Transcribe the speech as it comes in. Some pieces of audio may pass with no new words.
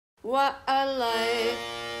What a life,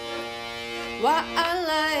 what a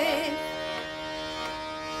life.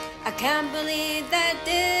 I can't believe that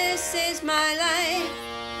this is my life.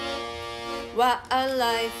 What a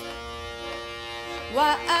life,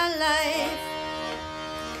 what a life.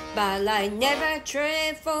 But I never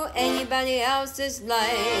trade for anybody else's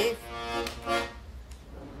life.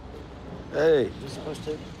 Hey. You supposed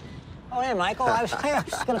to? Oh, hey, Michael. I was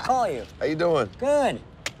just gonna call you. How you doing? Good.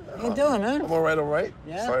 How you doing, man? I'm all right, all right.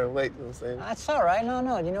 Yeah? Sorry I'm late, you know what I'm saying? That's all right.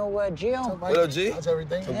 No. You know, Gio? What up, G? How's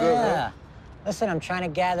everything? I'm good, man. Listen, I'm trying to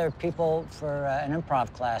gather people for an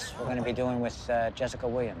improv class we're going to be doing with Jessica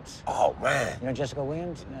Williams. Oh, man. You know Jessica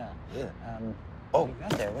Williams? Yeah. Yeah. What you got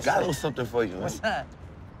there? What's got a that? little something for you, man. What's that?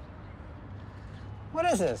 What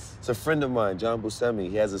is this? It's a friend of mine, John Buscemi.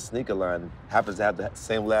 He has a sneaker line. Happens to have the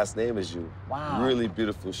same last name as you. Wow. Really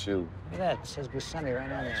beautiful shoe. Look at that. It says Buscemi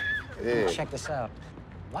right on there. Yeah. Check this out.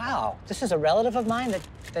 Wow. This is a relative of mine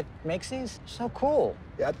that makes these? So cool.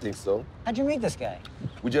 Yeah, I think so. How'd you meet this guy?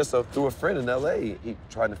 We just through a friend in L.A. He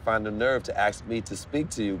tried to find the nerve to ask me to speak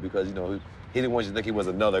to you because, you know, he didn't want you to think he was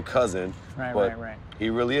another cousin. Right. He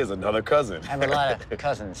really is another cousin. I have a lot of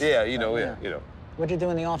cousins. Yeah, you know. What'd you do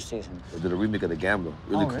in the off-season? I did a remake of The Gambler.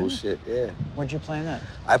 Really cool shit, yeah. Where'd you play in that?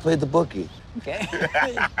 I played the bookie. Okay.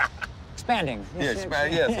 Expanding. Yes,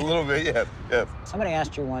 a little bit, yes. Somebody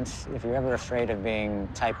asked you once if you're ever afraid of being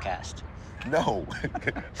typecast. No,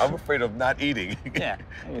 I'm afraid of not eating. Yeah,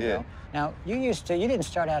 there you go. Now, you didn't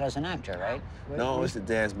start out as an actor, right? No, I used to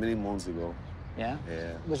dance many moons ago. Yeah?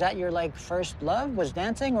 Yeah. Was that your, like, first love? Was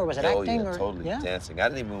dancing, or was it acting? Yeah, totally, dancing. I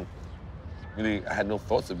didn't even really, I had no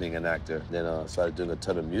thoughts of being an actor. Then I started doing a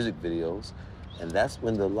ton of music videos, and that's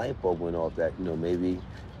when the light bulb went off that, you know, maybe,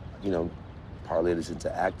 you know, parlay this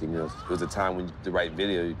into acting. You know, it was a time when the right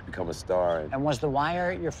video, you could become a star. And was The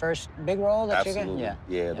Wire your first big role that Absolutely. you got?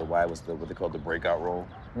 Yeah, The Wire was what they called the breakout role.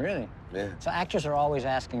 Really? Yeah. So actors are always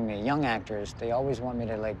asking me, young actors, they always want me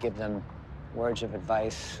to, like, give them words of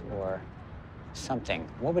advice or something.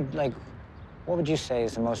 What would you say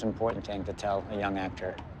is the most important thing to tell a young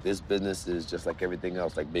actor? This business is just like everything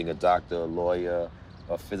else, like being a doctor, a lawyer,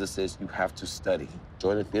 a physicist. You have to study.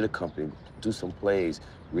 Join a theater company, do some plays,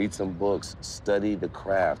 read some books, study the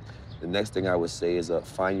craft. The next thing I would say is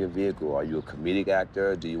find your vehicle. Are you a comedic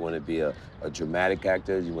actor? Do you want to be a dramatic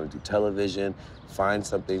actor? Do you want to do television? Find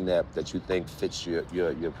something that you think fits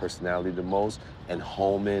your personality the most and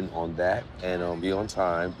home in on that and be on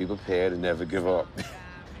time, be prepared, and never give up.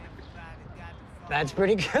 That's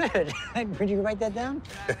pretty good. Could you write that down?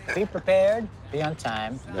 Be prepared, be on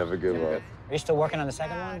time. Never give up. Are you still working on the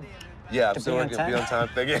second one? Yeah, I'm still working on be on time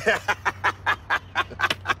thing. Is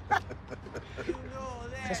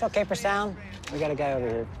this okay for sound? We got a guy over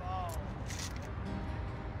here.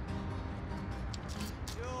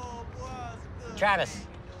 Travis.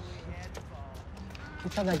 Can you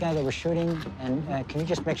tell that guy that we're shooting, and can you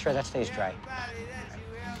just make sure that stays dry?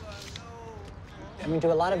 I mean,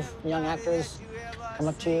 do a lot of young actors come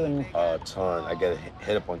up to you and... A ton. I get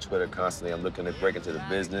hit up on Twitter constantly. I'm looking to break into the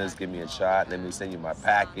business, give me a shot, let me send you my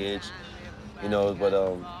package. You know, but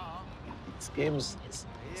this game is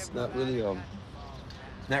it's not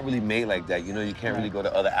really made like that. You know, you can't really go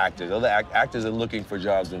to other actors. Other actors are looking for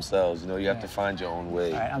jobs themselves. You know, you have to find your own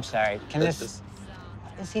way. All right, I'm sorry. Can this...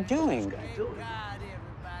 What is he doing?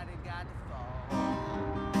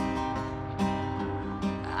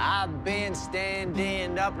 I've been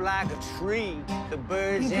standing up like a tree. The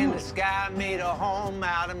birds in the sky made a home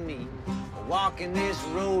out of me. Walking this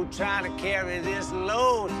road, trying to carry this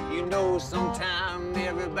load. You know, sometime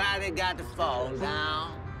everybody got to fall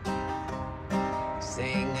down.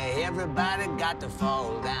 Sing, everybody got to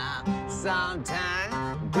fall down.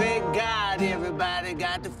 Sometime, great God, everybody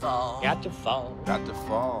got to fall. Got to fall. Got to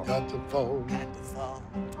fall. Got to fall. Got to fall.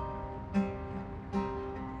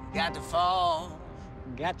 Got to fall.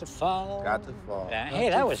 Got to fall. Got to fall. Hey,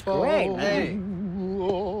 that was great, man. Hey.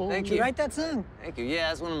 Thank Did you write that song? Thank you.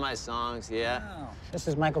 Yeah, it's one of my songs, yeah. Wow. This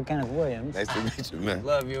is Michael Kenneth Williams. Nice to meet you, man.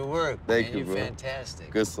 Love your work, Thank man. you, You're bro.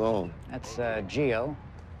 fantastic. Good song. That's Gio.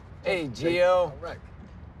 Hey, Gio.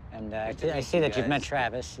 And I see that you've met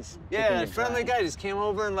Travis. He's Yeah, a friendly guy just came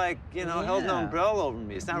over and, like, you know, held an Yeah. umbrella over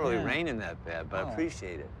me. It's not really raining that bad, but I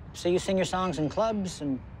appreciate it. So you sing your songs in clubs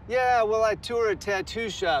and... Yeah, well, I tour at tattoo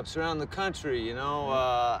shops around the country, you know.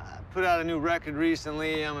 I put out a new record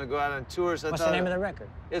recently. I'm gonna go out on tour. So What's the name of the record?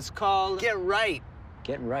 It's called Get Right.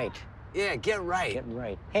 Get Right. Yeah, Get Right. Get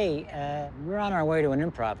Right. Hey, we're on our way to an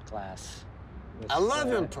improv class. I love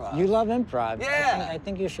improv. You love improv? Yeah. I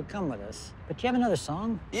think you should come with us. But do you have another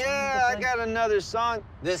song? Yeah, I got another song.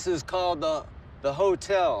 This is called The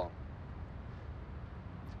Hotel.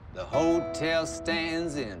 The hotel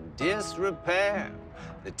stands in disrepair.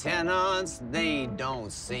 The tenants, they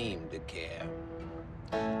don't seem to care.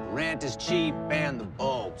 Rent is cheap and the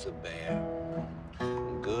bulbs are bare.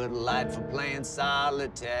 Good light for playing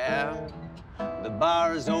solitaire. The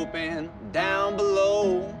bar is open down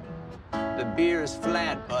below. The beer is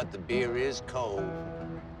flat, but the beer is cold.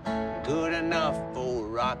 Good enough for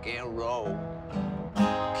rock and roll.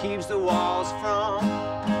 Keeps the walls from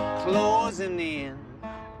closing in.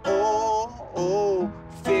 Oh, oh,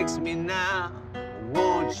 fix me now,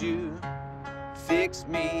 won't you? Fix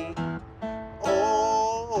me.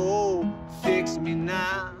 Oh, oh, fix me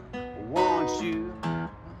now, won't you?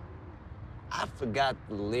 I forgot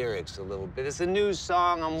the lyrics a little bit. It's a new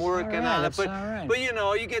song, I'm working on it, but you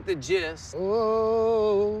know, you get the gist.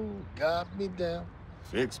 Oh, got me down.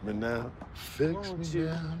 Fix me now. Fix me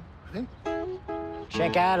down. Hey.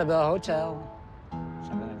 Check out of the hotel.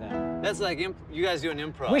 Something like that. That's like you guys doing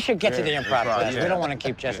improv. We should get to the improv class. yeah. We don't want to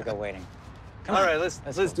keep Jessica waiting. Come All on. right,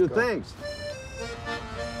 let's do things.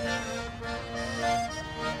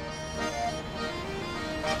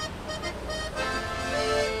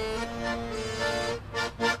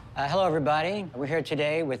 Hello, everybody. We're here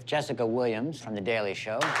today with Jessica Williams from The Daily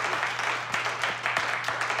Show.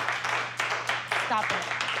 Stop it.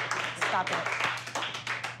 Stop it.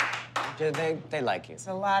 They like you. There's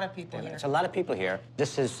a lot of people here. There's a lot of people here.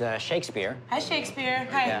 This is Shakespeare. Hi, Shakespeare.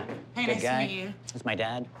 Hi. Yeah. Hey, Good nice guy. to meet you. This is my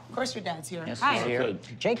dad. Of course your dad's here. Yes, Hi. he's here.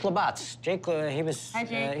 Jake Botz. Jake, he was Hi,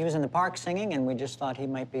 Jake. he was in the park singing, and we just thought he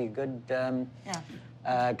might be a good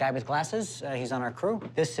guy with glasses. He's on our crew.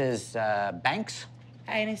 This is Banks.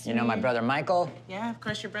 Hi, nice to You meet know my brother Michael. Yeah, of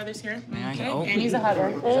course your brother's here. Yeah, Okay. oh. And he's a hugger.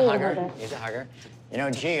 He's a hugger. He's a hugger. You know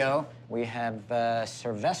Gio. We have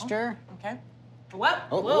Sylvester. Okay. What?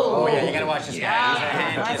 Oh, Whoa. oh, yeah, you gotta watch this guy. He's a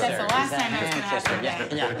hand That's kisser. the last He's a time that's gonna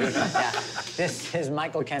hand happen. kisser. Yeah. This is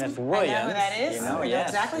Michael Kenneth Williams. I know who that is. You know, I know yes,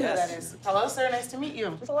 exactly yes. who that is. Hello, sir. Nice to meet you.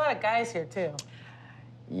 There's a lot of guys here, too.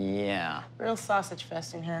 Yeah. Real sausage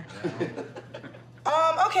fest in here.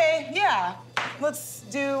 Okay, yeah. Let's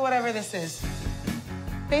do whatever this is.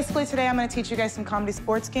 Basically, today I'm gonna teach you guys some comedy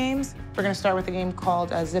sports games. We're gonna start with a game called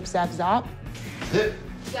Zip, Zap, Zop. Zip.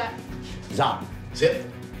 Zap. Zop. Zip.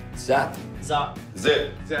 Zap. Zop.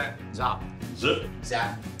 Zip. Zap. Zop. Zip.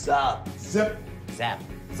 Zap. Zop. Zip. Zap.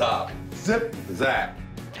 Zop. Zip. Zap.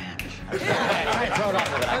 Try and throw it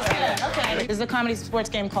off with that. That's good, okay. This is a comedy sports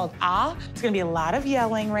game called Ah. It's gonna be a lot of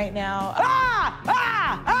yelling right now. Ah!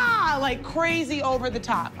 Ah! Ah! Like crazy over the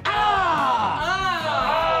top. Ah!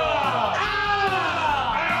 Ah!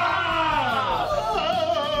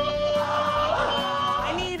 Ah!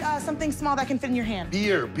 I need something small that can fit in your hand.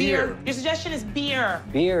 Beer. Beer. Your suggestion is beer.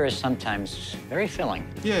 Beer is sometimes very filling.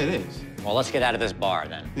 Yeah, it is. Well, let's get out of this bar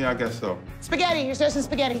then. Yeah, I guess so. Spaghetti. Your suggestion is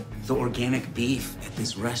spaghetti. The organic beef at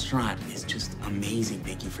this restaurant is just amazing.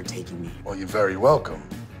 Thank you for taking me. Well, you're very welcome.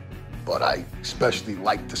 But I especially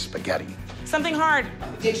like the spaghetti. Something hard.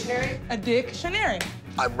 Dictionary. A dictionary.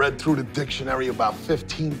 I've read through the dictionary about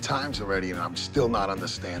 15 times already, and I'm still not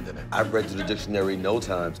understanding it. I've read through the dictionary no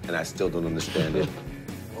times, and I still don't understand it.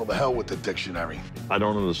 Well, the hell with the dictionary. I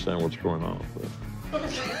don't understand what's going on with it.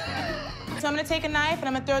 So I'm gonna take a knife and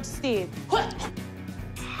I'm gonna throw it to Steve. What?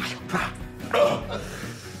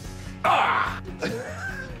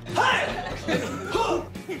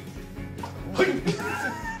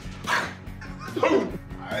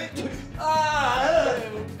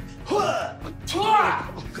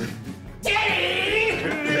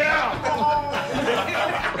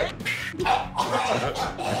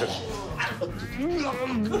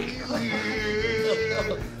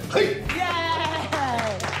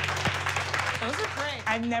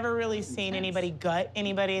 I've never really seen anybody gut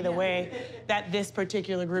anybody the way that this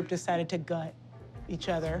particular group decided to gut each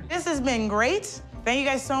other. This has been great. Thank you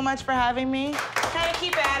guys so much for having me. Kind of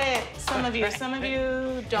keep at it, some of you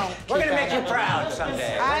don't. We're gonna keep make at you it. proud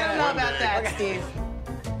someday. I don't know about that, Steve.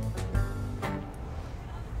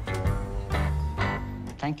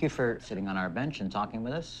 Thank you for sitting on our bench and talking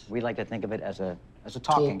with us. We like to think of it as a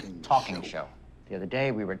talking show. The other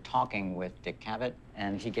day, we were talking with Dick Cavett,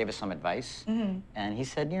 and he gave us some advice. And he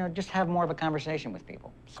said, you know, just have more of a conversation with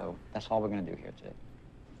people. So that's all we're going to do here today.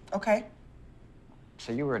 Okay.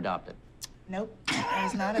 So you were adopted. Nope, I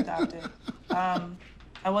was not adopted.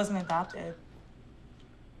 I wasn't adopted.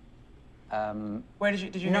 Where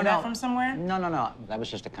did you hear that from somewhere? No. That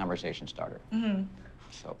was just a conversation starter.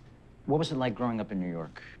 So, what was it like growing up in New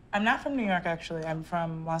York? I'm not from New York, actually. I'm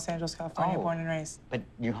from Los Angeles, California, Oh. born and raised. But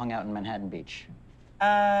you hung out in Manhattan Beach.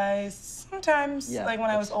 Sometimes, Yeah, like when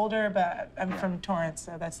I was that's- older, but I'm from Torrance,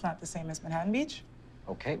 so that's not the same as Manhattan Beach.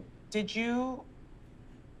 Okay. Did you,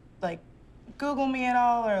 like, Google me at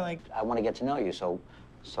all, or like? I want to get to know you, so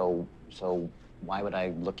why would I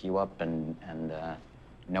look you up and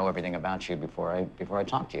know everything about you before I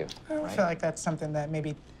talk to you? I feel like that's something that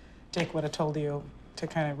maybe Dick would have told you to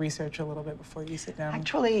kind of research a little bit before you sit down.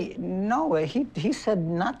 Actually, no. He said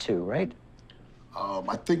not to, right?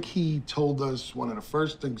 I think he told us one of the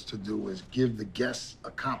first things to do is give the guests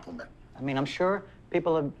a compliment. I mean, I'm sure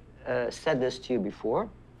people have said this to you before.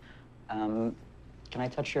 Can I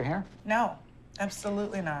touch your hair? No,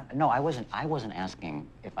 absolutely not. No, I wasn't asking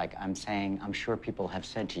if I'm saying I'm sure people have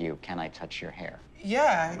said to you, can I touch your hair?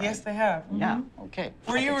 Yeah, Right. yes, they have. Yeah, okay.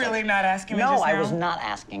 Were you really not asking me No, just now? I was not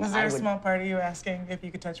asking. Was there a small part of you asking if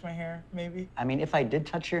you could touch my hair, maybe? I mean, if I did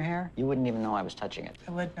touch your hair, you wouldn't even know I was touching it.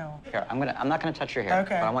 I would know. Here, I'm not gonna touch your hair.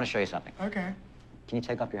 Okay. But I want to show you something. Okay. Can you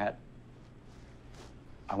take off your hat?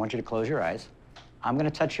 I want you to close your eyes. I'm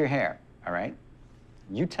gonna touch your hair, all right?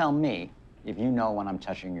 You tell me if you know when I'm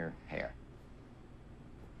touching your hair.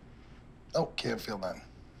 Oh, can't feel nothing.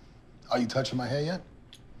 Are you touching my hair yet?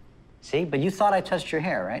 See, but you thought I touched your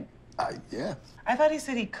hair, right? Yeah. I thought he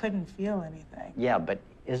said he couldn't feel anything. Yeah, but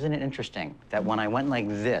isn't it interesting that when I went like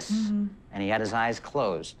this and he had his eyes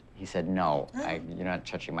closed, he said, no, you're not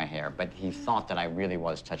touching my hair, but he thought that I really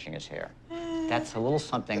was touching his hair. That's a little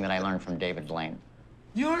something that I learned from David Blaine.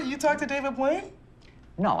 You talked to David Blaine?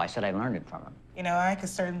 No, I said I learned it from him. You know, I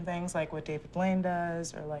cause certain things like what David Blaine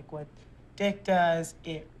does or like what Dick does,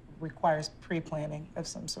 it requires pre-planning of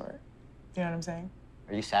some sort. You know what I'm saying?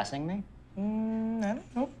 Are you sassing me? I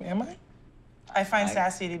don't know. Am I? I find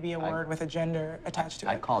sassy to be a word with a gender attached to it.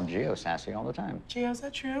 I call Gio sassy all the time. Gio, is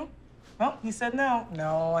that true? Well, he said no.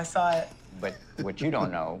 No, I saw it. But what you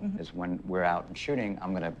don't know is when we're out and shooting,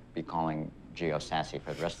 I'm gonna be calling Gio sassy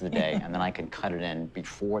for the rest of the day, and then I can cut it in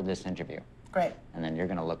before this interview. Great. And then you're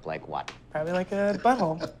gonna look like what? Probably like a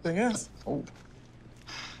butthole, I guess. Oh.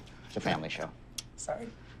 It's a family show. Sorry.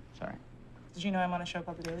 Sorry. Did you know I'm on a show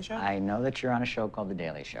called The Daily Show? I know that you're on a show called The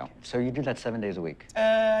Daily Show. So you do that 7 days a week?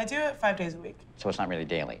 I do it 5 days a week. So it's not really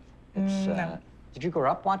daily? It's, no. Did you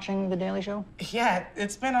grow up watching The Daily Show? Yeah,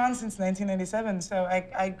 it's been on since 1997, so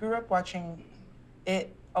I grew up watching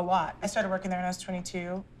it a lot. I started working there when I was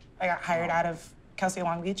 22. I got hired out of Kelsey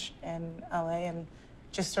Long Beach in LA and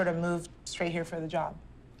just sort of moved straight here for the job.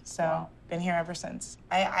 So been here ever since.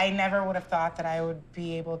 I never would have thought that I would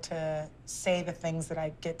be able to say the things that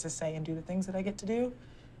I get to say and do the things that I get to do.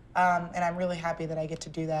 And I'm really happy that I get to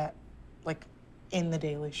do that, like, in the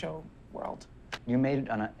Daily Show world. You made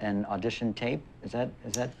an audition tape? Is that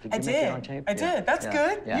did you make it on tape? I did. That's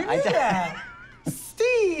good. Yeah. You knew that.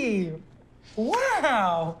 Steve!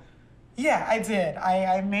 Wow! Yeah, I did.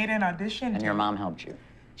 I made an audition. And your mom helped you?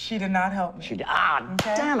 She did not help me. She did. Ah,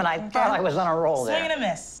 damn it. I thought I was on a roll there. Swing and a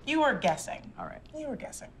miss. You were guessing. All right. You were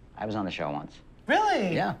guessing. I was on the show once.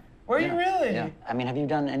 Really? Yeah. Were you really? Yeah. I mean, have you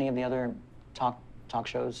done any of the other talk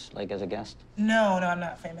shows, like as a guest? No, I'm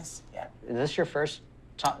not famous yet. Is this your first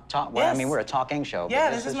talk? Well, Yes. I mean, we're a talking show. Yeah,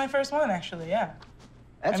 this is my first one, actually, yeah.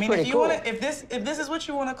 That's I mean, pretty if you cool. wanna, if this is what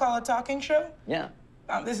you want to call a talking show, Yeah.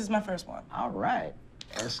 this is my first one. All right.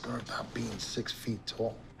 Ask her about being 6 feet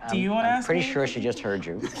tall. Do you want to I'm ask pretty me? sure she just heard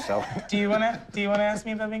you, so. Do you want to ask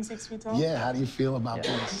me about being 6 feet tall? Yeah, how do you feel about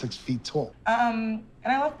being 6 feet tall? And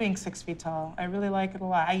I love being 6 feet tall. I really like it a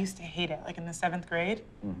lot. I used to hate it, like in the 7th grade.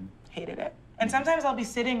 Hated it. And sometimes I'll be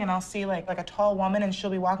sitting and I'll see like a tall woman and she'll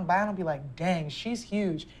be walking by and I'll be like, dang, she's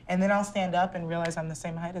huge. And then I'll stand up and realize I'm the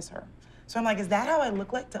same height as her. So I'm like, is that how I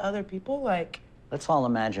look like to other people? Like, Let's all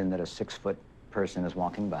imagine that a 6-foot person is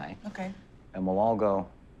walking by. okay. And we'll all go,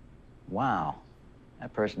 wow,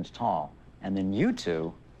 that person's tall. And then you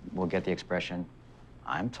two will get the expression,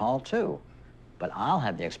 I'm tall too. But I'll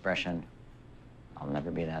have the expression, I'll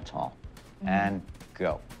never be that tall. And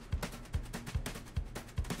go.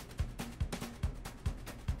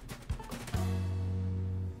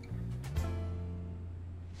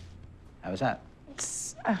 How was that?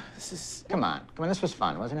 This is, Come on, this was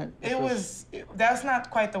fun, wasn't it? that's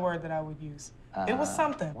not quite the word that I would use. It was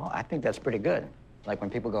something. Well, I think that's pretty good. Like when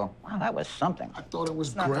people go, wow, that was something. I thought it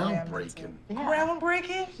was Not the way I meant groundbreaking. to.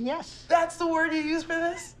 Groundbreaking? Yes. That's the word you use for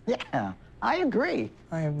this? Yeah, I agree.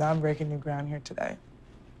 I am not breaking new ground here today.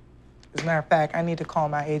 As a matter of fact, I need to call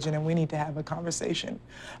my agent and we need to have a conversation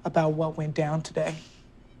about what went down today.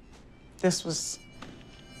 This was...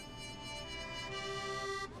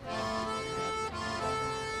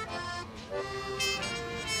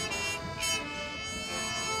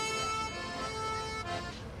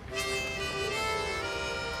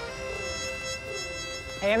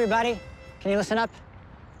 Hey, everybody, can you listen up?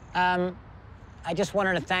 I just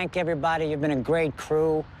wanted to thank everybody. You've been a great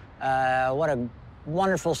crew. What a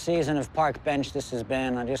wonderful season of Park Bench this has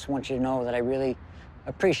been. I just want you to know that I really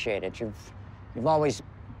appreciate it. You've always,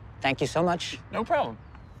 thank you so much. No problem.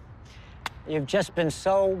 You've just been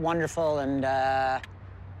so wonderful, and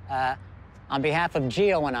on behalf of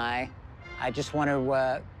Gio and I just want to,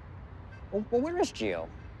 well, where is Gio?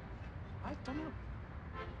 I don't know.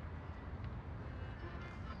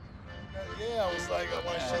 Yeah, I was like, I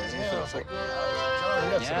want to shake his hand. I was like, John,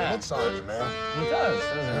 you got some hits on you, man. He does,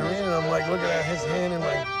 doesn't You know what I mean? And I'm like looking at his hand and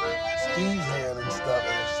like Steve's hand and stuff.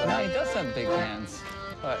 And it's he? like, No, he does have big hands.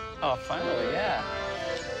 But, oh, finally, yeah.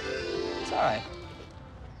 It's all right.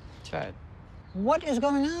 It's all right. What is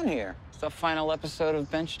going on here? It's the final episode of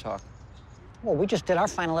Bench Talk. Well, we just did our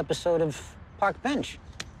final episode of Park Bench.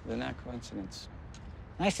 Isn't that coincidence?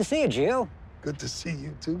 Nice to see you, Gio. good to see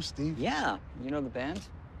you too, Steve. Yeah. You know the band?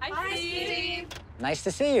 Hi, Steve. Nice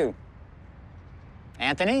to see you.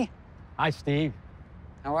 Anthony? Hi, Steve.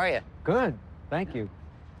 How are you? Good, thank you.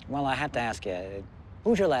 Well, I have to ask you,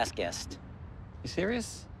 who's your last guest? You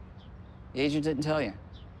serious? The agent didn't tell you.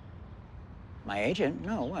 My agent?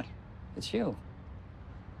 No, what? It's you.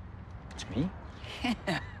 It's me?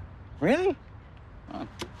 Yeah. Really? Oh.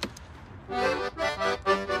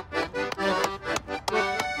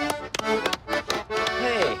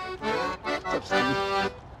 Hey. What's up,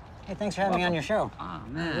 Steve? Hey, thanks for having me on your show. Oh,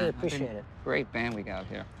 man. I really appreciate it. Great band we got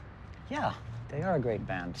here. Yeah, they are a great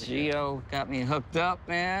band. Gio got me hooked up,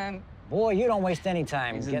 man. Boy, you don't waste any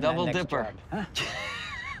time He's a getting that double next dipper. job. Huh?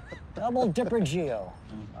 Double dipper Gio.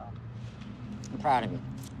 Well, I'm proud of you.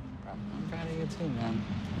 I'm proud of you too, man.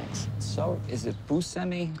 Thanks. So, is it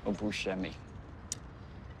Buscemi or Buscemi?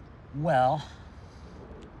 Well,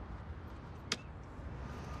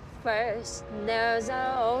 First, there's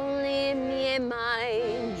only me and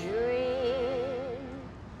my dream.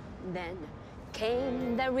 Then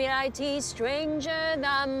came the reality stranger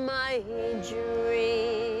than my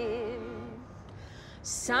dream.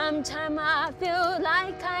 Sometimes I feel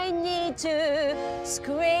like I need to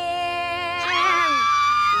scream.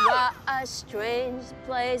 What a strange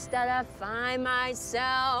place that I find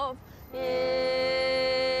myself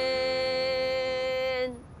in.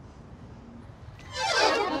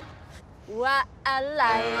 What a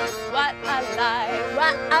life, what a life,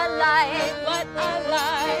 what a life, what a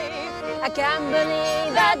life. I can't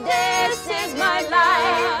believe that this is my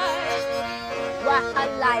life. What a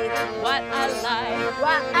life, what a life,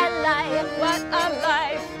 what a life, what a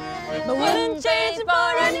life. But wouldn't change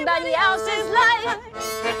for anybody else's life.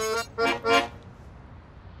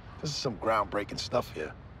 This is some groundbreaking stuff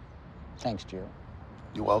here. thanks, Gio.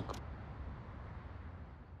 You're welcome.